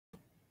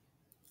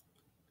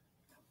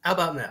How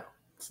about now?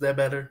 Is that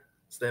better?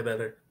 Is that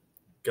better?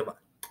 Come on.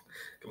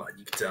 Come on.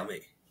 You can tell me.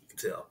 You can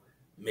tell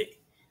me.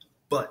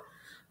 But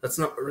that's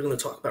not what we're going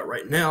to talk about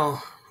right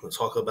now. We're going to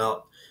talk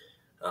about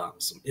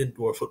some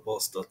indoor football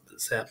stuff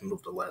that's happened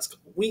over the last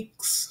couple of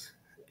weeks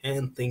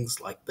and things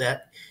like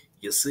that.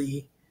 You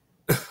see,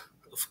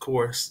 of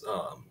course,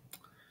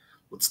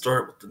 let's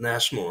start with the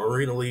National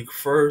Arena League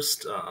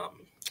first.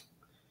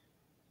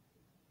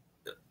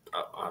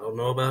 I don't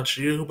know about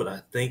you, but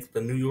I think the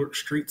New York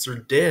streets are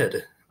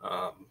dead.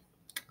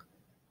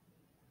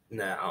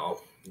 Now,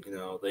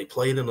 they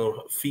played in a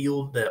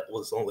field that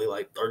was only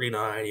like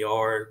 39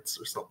 yards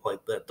or something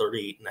like that,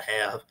 38 and a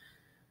half,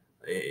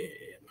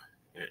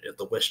 at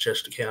the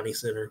Westchester County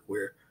Center,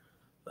 where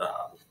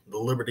the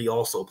Liberty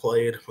also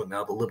played, but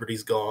now the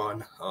Liberty's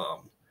gone.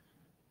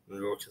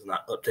 New York has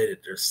not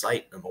updated their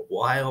site in a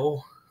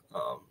while,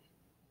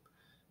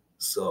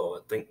 so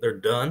I think they're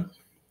done.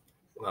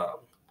 Um,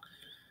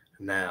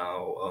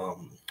 Now,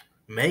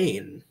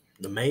 Maine,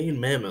 the Maine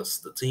Mammoths,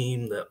 the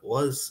team that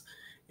was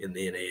in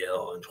the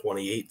NAL in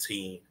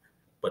 2018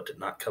 but did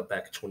not come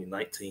back in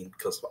 2019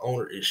 because of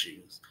owner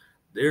issues,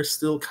 they're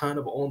still kind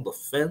of on the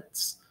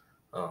fence.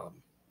 Um,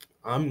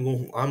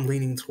 I'm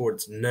leaning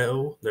towards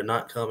no, they're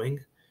not coming.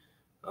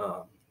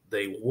 Um,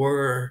 they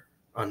were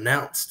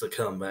announced to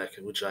come back,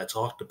 which I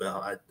talked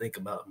about, I think,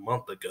 about a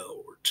month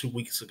ago or 2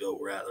 weeks ago,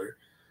 rather.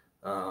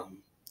 Um,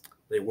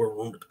 they were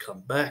rumored to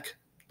come back.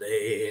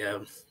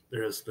 There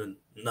has been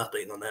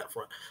nothing on that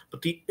front.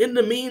 But in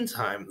the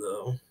meantime,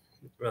 though,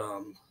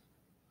 of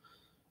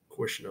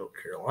course,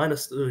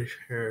 Carolina's still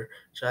here,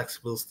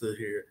 Jacksonville's still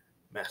here,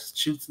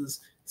 Massachusetts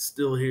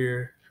still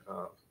here,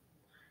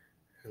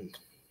 and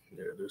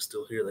they're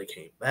still here. They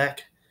came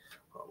back.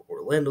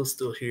 Orlando's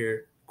still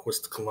here. Of course,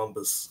 the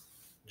Columbus,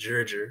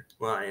 Georgia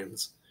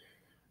Lions,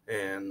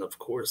 and of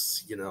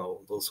course,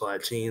 those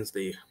five teams.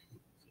 They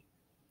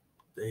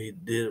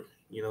did.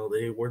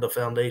 They were the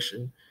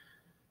foundation.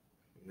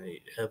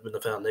 They have been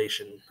the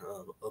foundation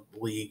of the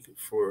league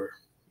for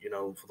the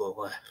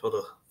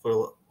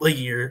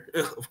year.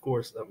 Of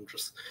course, I'm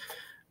just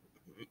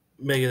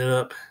making it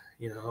up.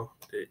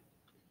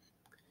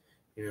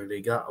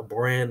 They got a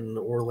brand in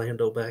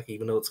Orlando back,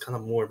 even though it's kind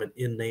of more of an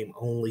in-name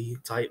only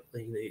type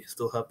thing. They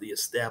still have the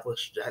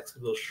established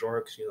Jacksonville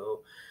Sharks,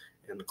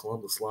 and the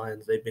Columbus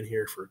Lions. They've been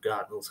here for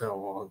God knows how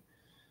long.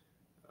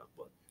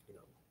 But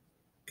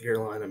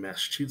Carolina and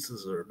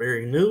Massachusetts are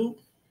very new.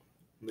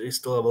 They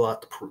still have a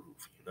lot to prove.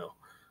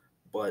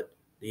 But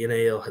the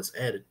NAL has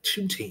added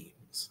two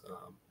teams.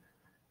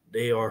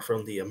 They are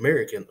from the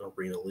American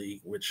Arena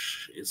League,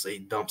 which is a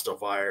dumpster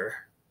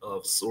fire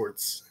of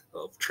sorts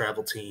of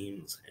travel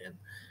teams and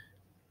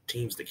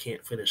teams that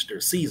can't finish their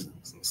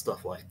seasons and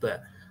stuff like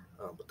that.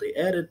 But they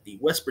added the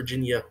West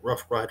Virginia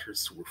Rough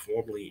Riders, who were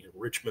formerly in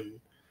Richmond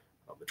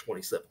in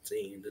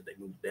 2017. Then they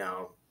moved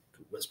down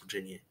to West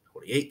Virginia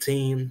in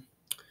 2018,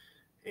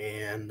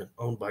 and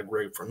owned by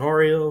Greg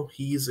Fernario.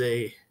 He's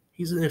an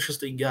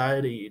interesting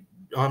guy.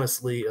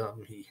 Honestly,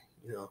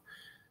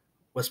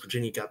 West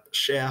Virginia got the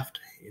shaft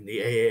in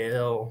the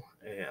AAL,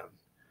 and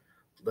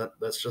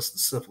that's just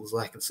as simple as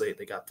I can say.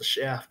 They got the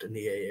shaft in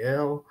the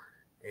AAL,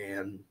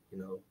 and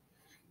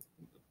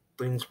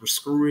things were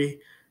screwy,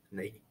 and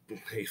they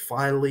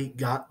finally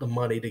got the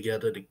money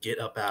together to get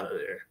up out of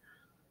there.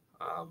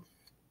 Um,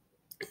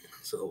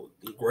 so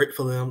great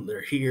for them.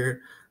 They're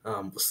here.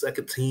 The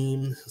second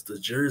team is the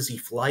Jersey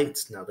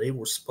Flights. Now, they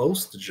were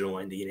supposed to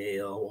join the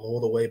NAL all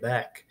the way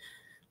back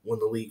when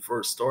the league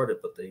first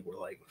started, but they were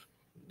like,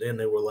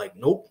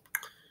 nope,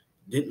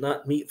 did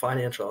not meet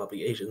financial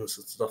obligations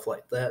and stuff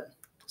like that.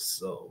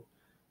 So,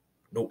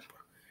 nope.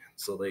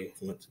 So they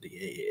went to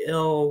the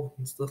AAL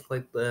and stuff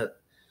like that,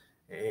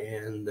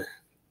 and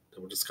they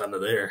were just kind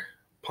of there,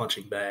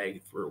 punching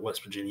bag for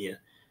West Virginia.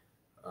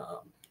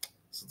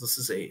 So this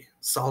is a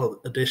solid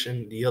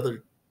addition. The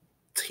other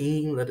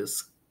team that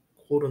is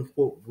quote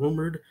unquote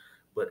rumored,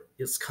 but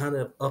it's kind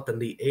of up in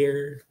the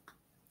air.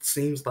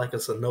 Seems like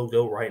it's a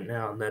no-go right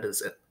now, and that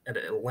is an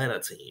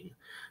Atlanta team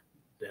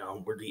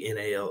down where the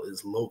NAL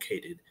is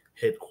located,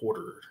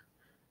 headquartered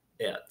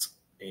at.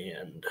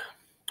 And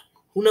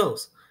who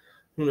knows?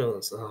 Who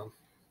knows?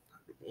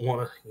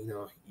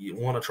 You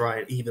want to try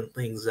and even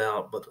things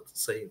out, but at the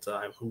same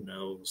time, who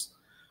knows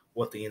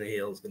what the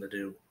NAL is going to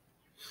do.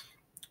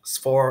 As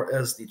far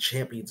as the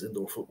Champions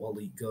Indoor Football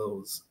League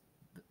goes,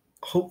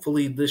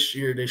 hopefully this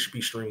year they should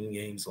be streaming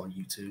games on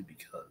YouTube,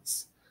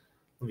 because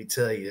let me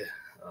tell you,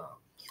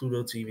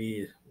 Pluto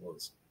TV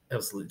was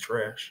absolutely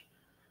trash.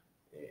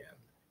 And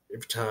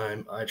every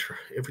time I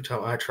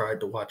tried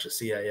to watch a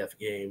CIF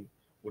game,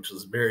 which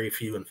was very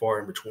few and far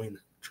in between,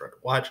 tried to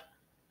watch,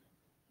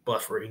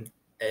 buffering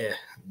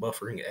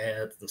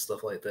ads and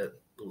stuff like that.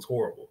 It was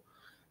horrible.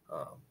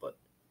 But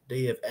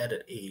they have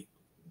added a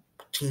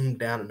team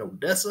down in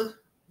Odessa.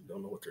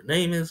 Don't know what their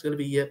name is going to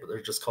be yet, but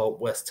they're just called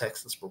West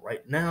Texas for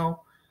right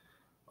now.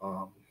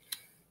 And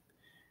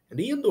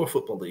the Indoor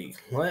Football League,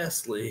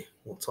 lastly,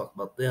 we'll talk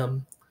about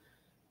them.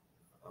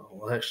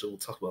 well, actually, we'll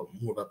talk about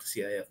more about the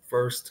CIF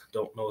first.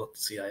 Don't know if the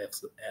CIF's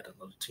going to add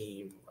another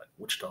team like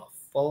Wichita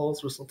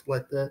Falls or something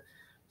like that.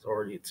 There's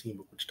already a team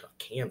of Wichita,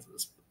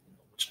 Kansas, but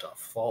Wichita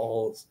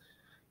Falls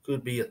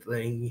could be a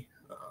thing.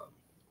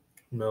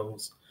 Who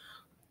knows?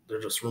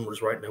 They're just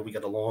rumors right now. We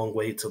got a long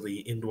way till the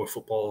indoor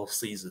football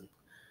season.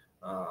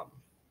 Um,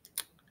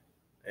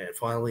 and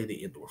finally, the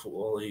indoor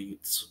football league.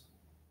 It's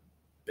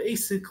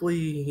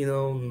basically,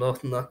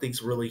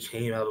 nothing's really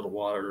came out of the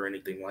water or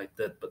anything like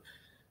that. But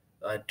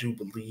I do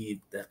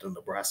believe that the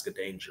Nebraska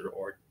Danger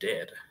are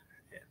dead,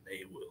 and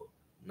they will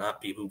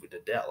not be moving to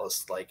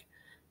Dallas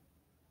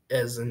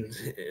as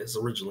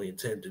originally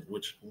intended,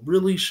 which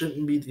really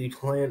shouldn't be the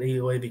plan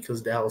anyway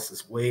because Dallas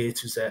is way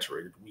too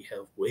saturated. We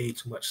have way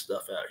too much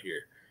stuff out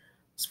here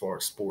as far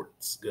as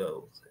sports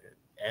goes. And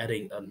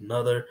adding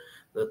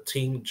the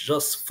team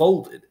just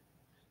folded.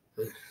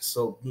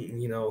 So,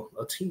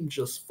 a team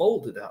just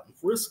folded out in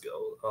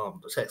Frisco,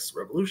 the Texas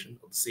Revolution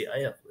of the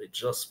CIF. They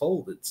just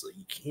folded, so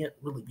you can't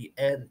really be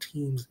adding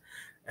teams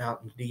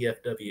out in the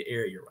DFW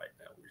area right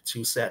now. We're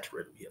too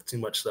saturated. We have too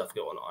much stuff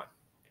going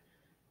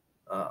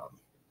on.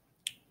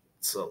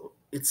 So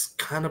it's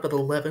kind of at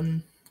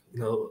 11.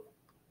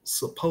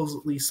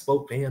 Supposedly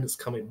Spokane is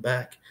coming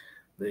back.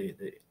 They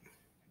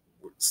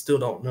still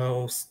don't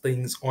know.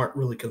 Things aren't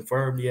really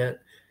confirmed yet.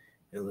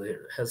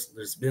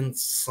 There's been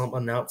some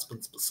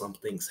announcements, but some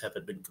things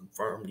haven't been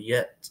confirmed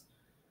yet.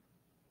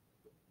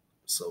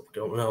 So we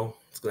don't know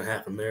what's going to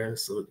happen there.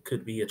 So it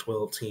could be a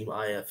 12-team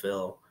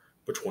IFL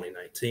for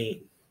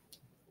 2019.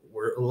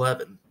 We're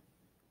 11.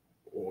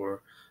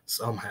 Or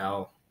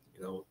somehow,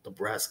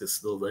 Nebraska's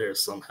still there.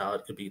 Somehow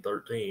it could be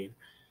 13.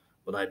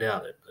 But I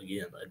doubt it.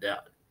 Again, I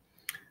doubt it.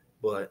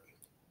 But,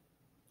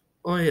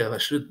 oh yeah, I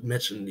should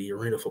mention the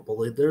Arena Football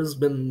League. There's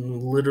been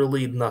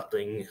literally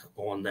nothing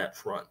on that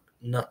front.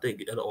 Nothing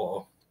at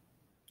all.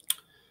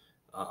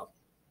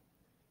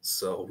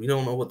 So we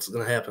don't know what's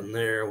going to happen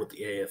there with the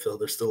AFL.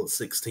 There's still at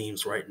 6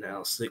 teams right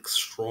now, 6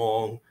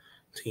 strong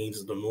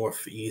teams in the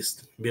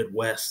Northeast,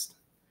 Midwest,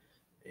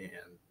 and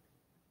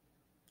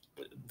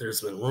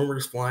there's been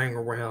rumors flying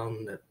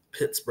around that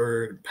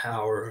Pittsburgh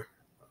Power,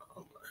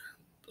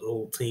 the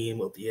old team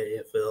of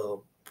the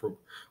AFL,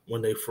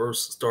 when they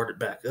first started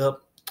back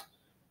up,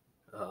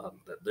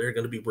 that they're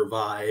going to be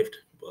revived,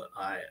 but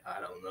I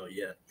don't know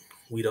yet.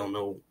 We don't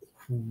know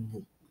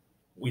who,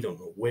 we don't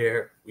know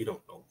where, we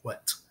don't know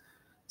what.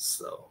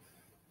 So,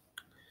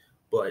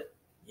 but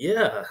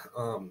yeah,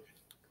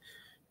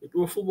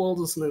 indoor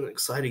football is an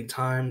exciting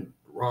time.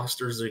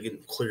 Rosters are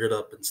getting cleared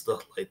up and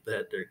stuff like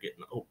that. They're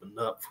getting opened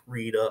up,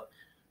 freed up,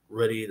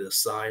 ready to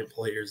sign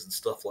players and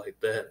stuff like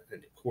that.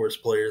 And of course,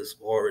 players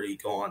have already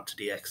gone to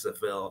the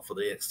XFL for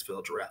the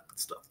XFL draft and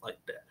stuff like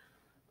that.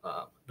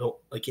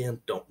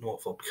 Don't know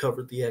if I'll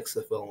cover the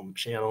XFL on the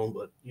channel,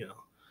 but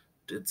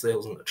did say I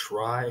was going to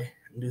try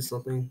and do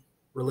something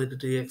related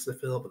to the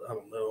XFL, but I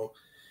don't know.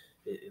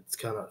 It's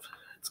kind of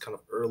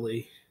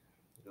early.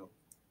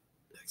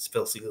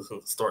 XFL season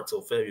doesn't start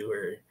till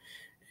February,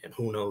 and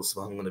who knows if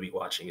I'm going to be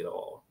watching it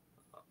all.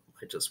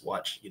 I just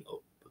watch, the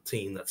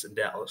team that's in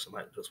Dallas, and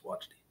I just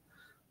watch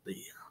the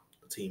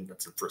team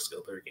that's in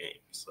Frisco, their game.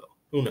 So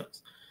who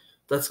knows?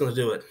 That's going to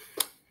do it.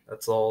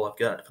 That's all I've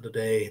got for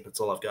today. That's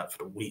all I've got for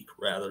the week,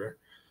 rather.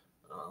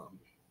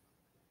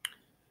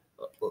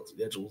 Upload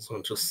schedules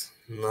are just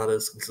not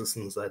as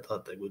consistent as I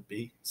thought they would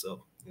be.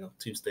 So,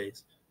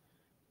 Tuesdays,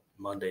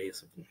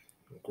 Mondays have been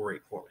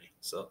great for me.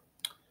 So,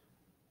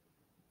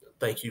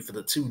 thank you for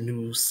the 2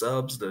 new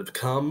subs that have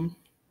come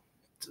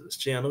to this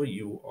channel.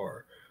 You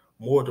are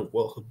more than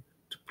welcome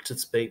to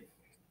participate,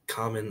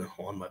 comment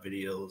on my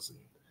videos, and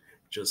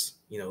just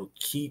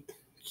keep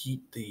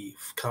the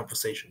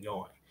conversation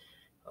going.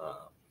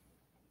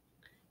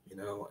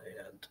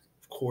 And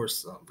of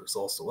course, there's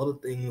also other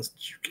things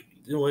that you could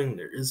be doing.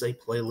 There is a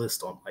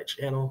playlist on my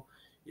channel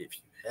if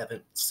you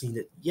haven't seen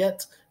it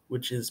yet,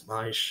 which is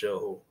my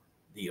show,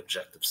 The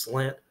Objective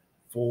Slant,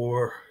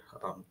 for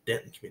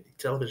Denton Community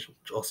Television,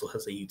 which also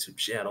has a YouTube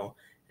channel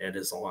and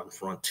is on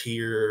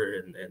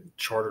Frontier and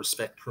Charter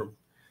Spectrum,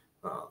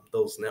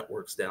 those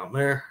networks down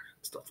there,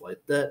 stuff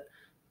like that.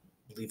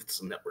 I believe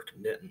it's a network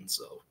in Denton,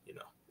 so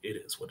it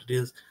is what it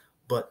is.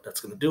 But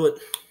that's going to do it.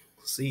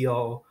 See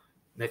y'all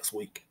next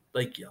week.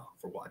 Thank y'all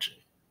for watching.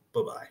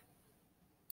 Bye-bye.